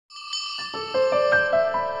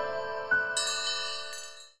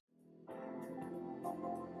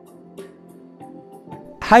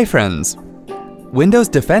Hi friends! Windows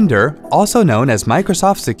Defender, also known as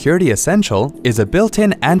Microsoft Security Essential, is a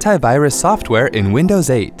built-in antivirus software in Windows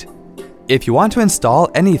 8. If you want to install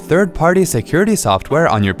any third-party security software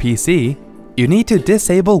on your PC, you need to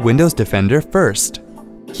disable Windows Defender first.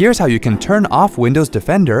 Here's how you can turn off Windows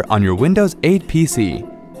Defender on your Windows 8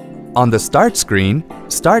 PC. On the Start screen,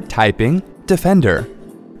 start typing Defender,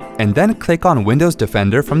 and then click on Windows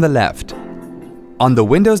Defender from the left. On the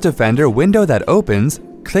Windows Defender window that opens,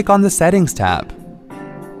 click on the Settings tab.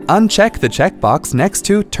 Uncheck the checkbox next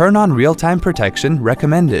to Turn on Real-Time Protection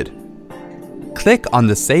Recommended. Click on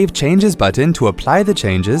the Save Changes button to apply the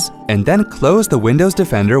changes, and then close the Windows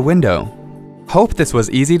Defender window. Hope this was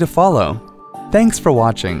easy to follow. Thanks for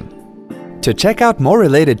watching. To check out more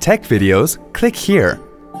related tech videos, click here.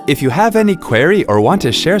 If you have any query or want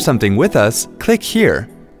to share something with us, click here.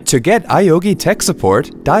 To get iYogi tech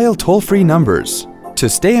support, dial toll-free numbers. To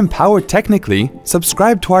stay empowered technically,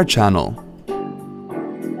 subscribe to our channel.